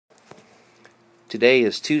Today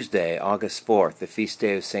is Tuesday, August 4th, the feast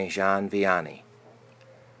day of St. Jean Vianney.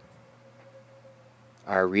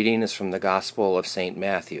 Our reading is from the Gospel of St.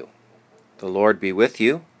 Matthew. The Lord be with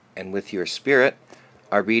you, and with your spirit.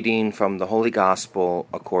 Our reading from the Holy Gospel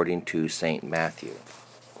according to St. Matthew.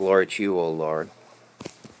 Glory to you, O Lord.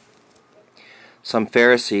 Some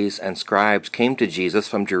Pharisees and scribes came to Jesus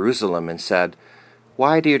from Jerusalem and said,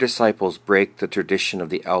 "Why do your disciples break the tradition of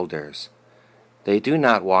the elders? They do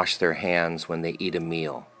not wash their hands when they eat a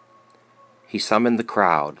meal." He summoned the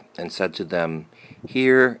crowd and said to them,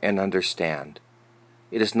 "Hear and understand.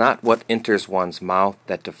 It is not what enters one's mouth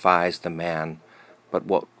that defies the man, but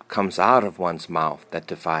what comes out of one's mouth that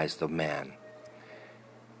defies the man."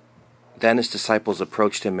 Then his disciples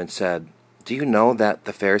approached him and said, "Do you know that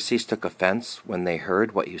the Pharisees took offense when they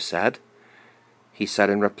heard what you said?" He said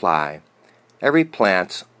in reply, "Every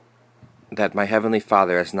plant that my heavenly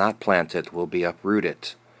Father has not planted will be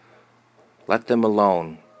uprooted. Let them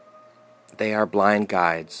alone. They are blind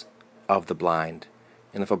guides of the blind.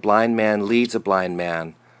 And if a blind man leads a blind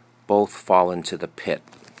man, both fall into the pit."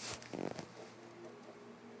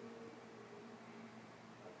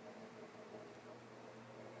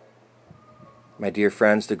 My dear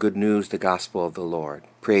friends, the good news, the gospel of the Lord.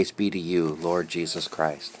 Praise be to you, Lord Jesus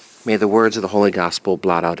Christ. May the words of the Holy Gospel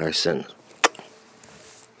blot out our sins.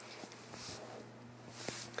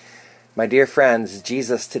 My dear friends,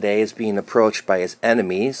 Jesus today is being approached by his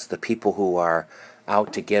enemies, the people who are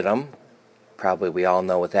out to get him. Probably we all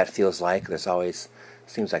know what that feels like.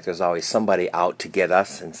 Seems like there's always somebody out to get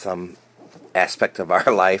us in some aspect of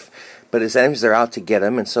our life. But his enemies are out to get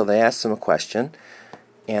him, and so they ask him a question.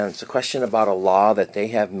 And it's a question about a law that they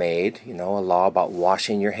have made, a law about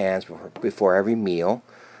washing your hands before every meal.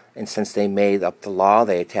 And since they made up the law,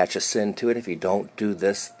 they attach a sin to it. If you don't do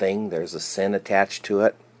this thing, there's a sin attached to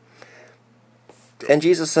it. And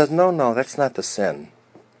Jesus says, no, that's not the sin.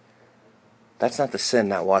 That's not the sin,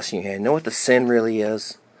 not washing your hands. You know what the sin really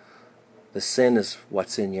is? The sin is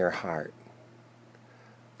what's in your heart.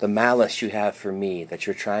 The malice you have for me, that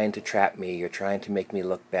you're trying to trap me, you're trying to make me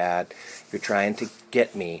look bad, you're trying to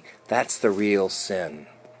get me, that's the real sin.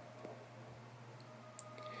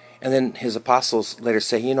 And then his apostles later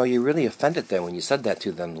say, you really offended them when you said that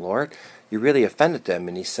to them, Lord. You really offended them.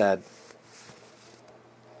 And he said,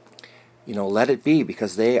 let it be,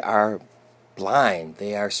 because they are blind.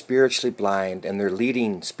 They are spiritually blind, and they're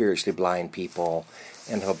leading spiritually blind people.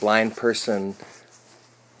 And if a blind person,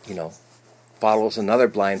 follows another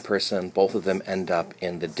blind person, both of them end up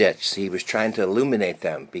in the ditch. So he was trying to illuminate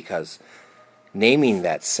them, because naming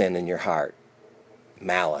that sin in your heart,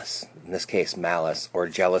 malice, in this case malice, or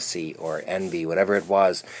jealousy, or envy, whatever it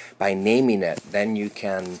was, by naming it, then you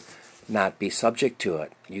can not be subject to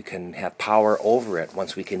it. You can have power over it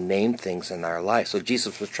once we can name things in our life. So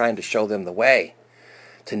Jesus was trying to show them the way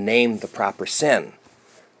to name the proper sin,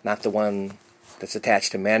 not the one that's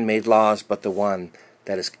attached to man-made laws, but the one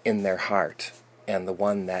that is in their heart, and the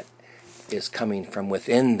one that is coming from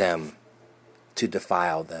within them to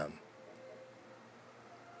defile them.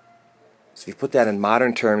 So if you put that in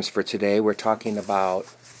modern terms for today, we're talking about,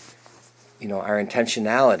 our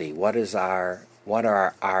intentionality. What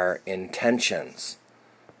are our intentions?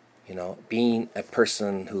 Being a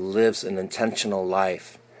person who lives an intentional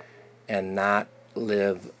life and not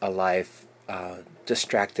live a life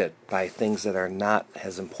distracted by things that are not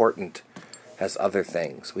as important as other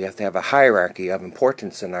things. We have to have a hierarchy of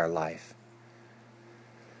importance in our life.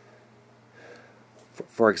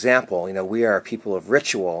 For example, we are a people of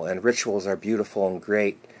ritual, and rituals are beautiful and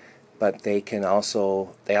great, but they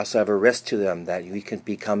also have a risk to them, that we can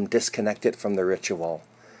become disconnected from the ritual,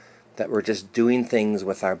 that we're just doing things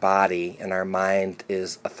with our body and our mind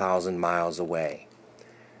is 1,000 miles away.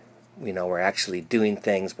 We're actually doing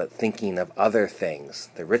things but thinking of other things.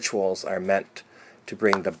 The rituals are meant to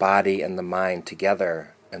bring the body and the mind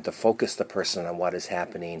together and to focus the person on what is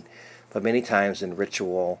happening. But many times in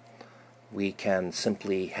ritual, we can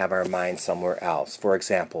simply have our mind somewhere else. For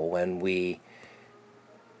example, when we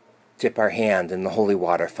dip our hand in the holy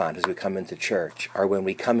water font as we come into church, or when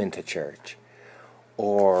we come into church,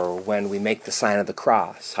 or when we make the sign of the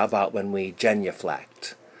cross. How about when we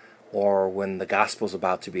genuflect, or when the gospel's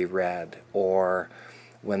about to be read, or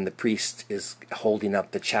when the priest is holding up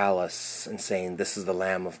the chalice and saying, "This is the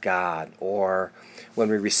Lamb of God," or when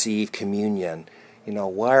we receive communion.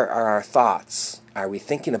 Where are our thoughts? Are we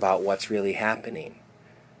thinking about what's really happening?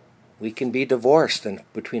 We can be divorced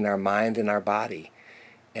between our mind and our body.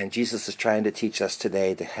 And Jesus is trying to teach us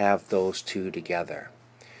today to have those two together.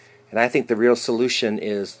 And I think the real solution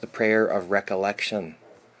is the prayer of recollection.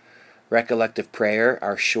 Recollective prayer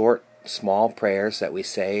are short, small prayers that we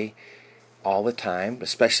say all the time,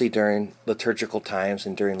 especially during liturgical times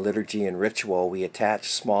and during liturgy and ritual. We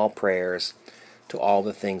attach small prayers to all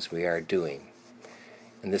the things we are doing.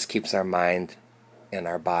 And this keeps our mind and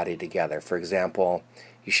our body together. For example,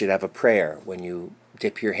 you should have a prayer when you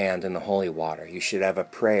dip your hand in the holy water. You should have a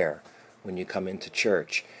prayer when you come into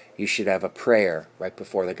church. You should have a prayer right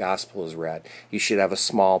before the gospel is read. You should have a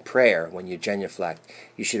small prayer when you genuflect.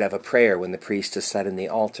 You should have a prayer when the priest is set in the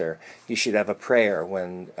altar. You should have a prayer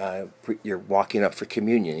when you're walking up for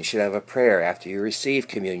communion. You should have a prayer after you receive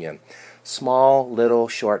communion. Small, little,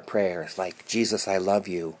 short prayers like, Jesus, I love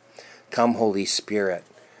you. Come, Holy Spirit.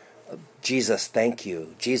 Jesus, thank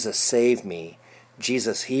you. Jesus, save me.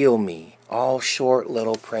 Jesus, heal me. All short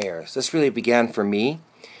little prayers. This really began for me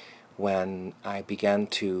when I began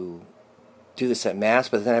to do this at Mass,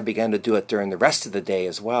 but then I began to do it during the rest of the day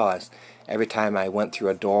as well. As every time I went through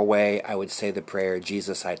a doorway, I would say the prayer,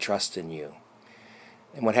 Jesus, I trust in you.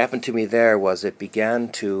 And what happened to me there was it began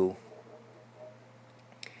to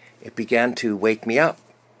wake me up.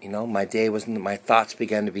 You know, my thoughts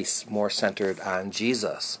began to be more centered on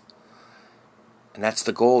Jesus. And that's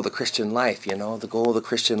the goal of the Christian life, you know. The goal of the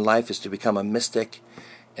Christian life is to become a mystic,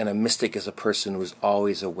 and a mystic is a person who is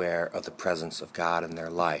always aware of the presence of God in their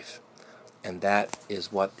life. And that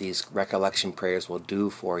is what these recollection prayers will do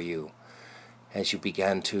for you. As you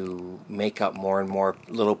begin to make up more and more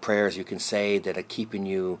little prayers you can say that are keeping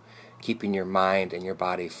your mind and your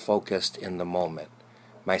body focused in the moment.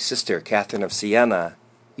 My sister, Catherine of Siena,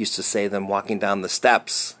 used to say them walking down the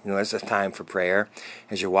steps. You know, there's a time for prayer.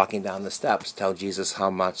 As you're walking down the steps, tell Jesus how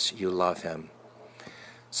much you love him.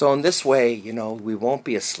 So in this way, you know, we won't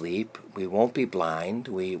be asleep. We won't be blind.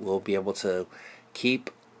 We will be able to keep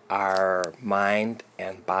our mind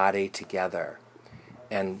and body together.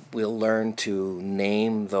 And we'll learn to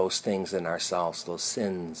name those things in ourselves, those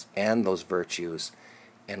sins and those virtues,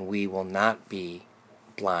 and we will not be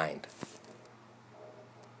blind.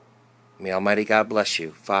 May Almighty God bless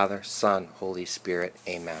you, Father, Son, Holy Spirit.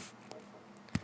 Amen.